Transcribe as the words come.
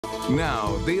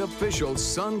Now, the official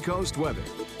Suncoast weather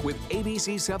with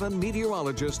ABC7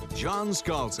 meteorologist John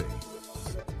Scalzi.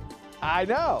 I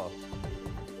know.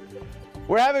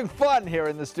 We're having fun here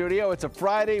in the studio. It's a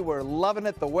Friday. We're loving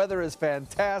it. The weather is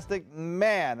fantastic.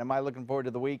 Man, am I looking forward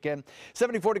to the weekend.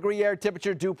 74-degree air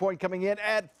temperature, dew point coming in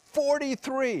at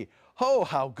 43. Oh,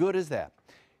 how good is that?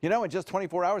 You know, in just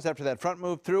 24 hours after that front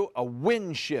moved through, a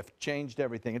wind shift changed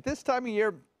everything. At this time of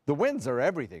year, the winds are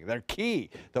everything. They're key.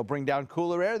 They'll bring down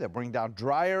cooler air. They'll bring down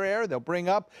drier air. They'll bring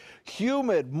up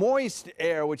humid, moist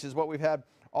air, which is what we've had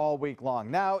all week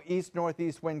long. Now,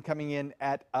 east-northeast wind coming in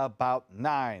at about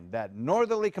 9. That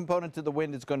northerly component to the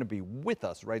wind is going to be with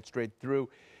us right straight through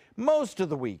most of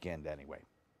the weekend anyway.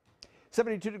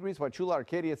 72 degrees, Wauchula,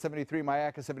 Arcadia 73,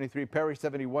 Myakka 73, Perry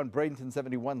 71, Bradenton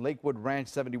 71, Lakewood Ranch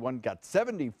 71, got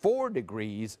 74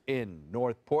 degrees in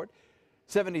Northport,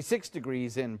 76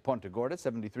 degrees in Punta Gorda,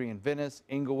 73 in Venice,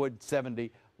 Inglewood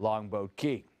 70, Longboat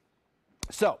Key.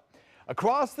 So,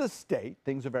 across the state,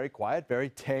 things are very quiet, very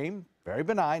tame, very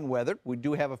benign weather. We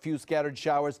do have a few scattered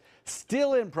showers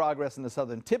still in progress in the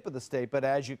southern tip of the state, but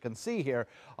as you can see here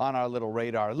on our little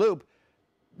radar loop,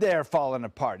 they're falling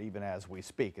apart even as we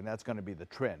speak, and that's going to be the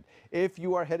trend. If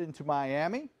you are heading to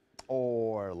Miami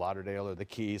or Lauderdale or the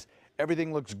Keys,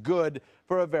 everything looks good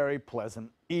for a very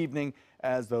pleasant evening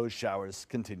as those showers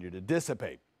continue to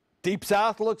dissipate. Deep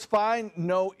south looks fine,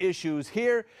 no issues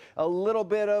here. A little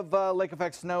bit of lake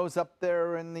effect snows up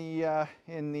there in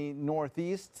the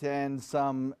northeast, and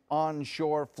some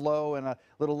onshore flow and a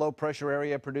little low pressure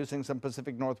area producing some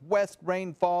Pacific Northwest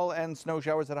rainfall and snow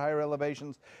showers at higher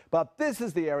elevations. But this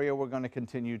is the area we're going to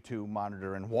continue to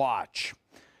monitor and watch.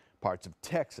 Parts of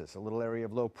Texas, a little area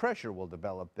of low pressure will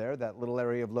develop there. That little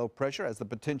area of low pressure has the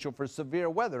potential for severe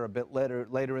weather a bit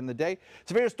later in the day.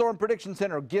 Severe Storm Prediction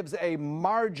Center gives a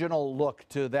marginal look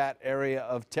to that area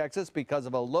of Texas because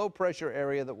of a low pressure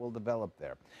area that will develop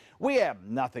there. We have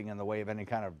nothing in the way of any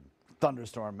kind of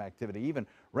thunderstorm activity. Even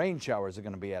rain showers are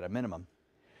going to be at a minimum.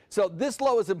 So this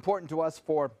low is important to us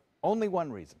for only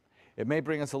one reason. It may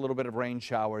bring us a little bit of rain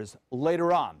showers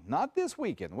later on, not this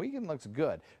weekend. The weekend looks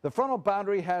good. The frontal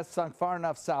boundary has sunk far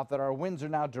enough south that our winds are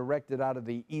now directed out of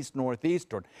the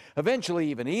east-northeast, or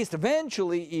eventually even east,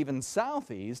 eventually even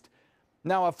southeast.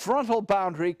 Now, a frontal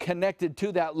boundary connected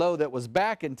to that low that was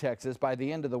back in Texas by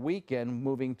the end of the weekend,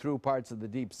 moving through parts of the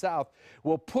deep south,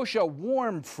 will push a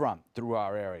warm front through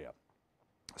our area.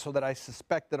 So that I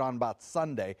suspect that on about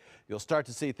Sunday, you'll start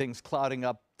to see things clouding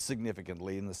up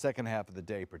significantly in the second half of the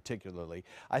day particularly.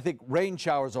 I think rain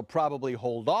showers will probably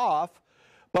hold off,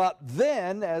 but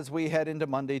then as we head into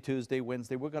Monday, Tuesday,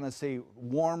 Wednesday, we're going to see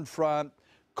warm front,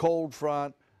 cold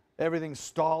front, everything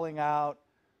stalling out,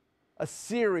 a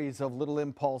series of little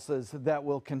impulses that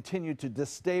will continue to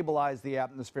destabilize the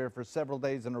atmosphere for several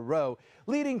days in a row,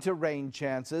 leading to rain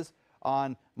chances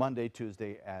on Monday,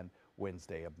 Tuesday, and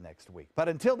Wednesday of next week. But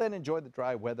until then, enjoy the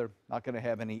dry weather. Not going to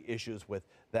have any issues with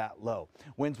that low.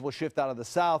 Winds will shift out of the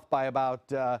south by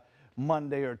about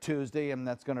Monday or Tuesday, and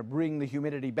that's going to bring the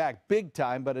humidity back big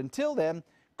time. But until then,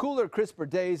 cooler, crisper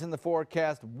days in the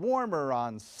forecast. Warmer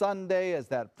on Sunday as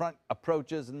that front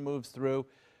approaches and moves through.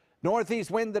 Northeast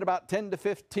wind at about 10 to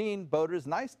 15. Boaters,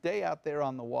 nice day out there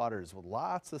on the waters with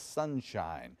lots of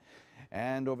sunshine.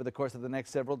 And over the course of the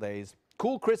next several days,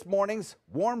 cool, crisp mornings,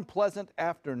 warm, pleasant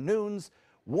afternoons,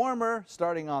 warmer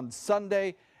starting on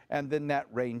Sunday, and then that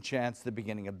rain chance the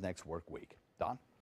beginning of next work week. Don?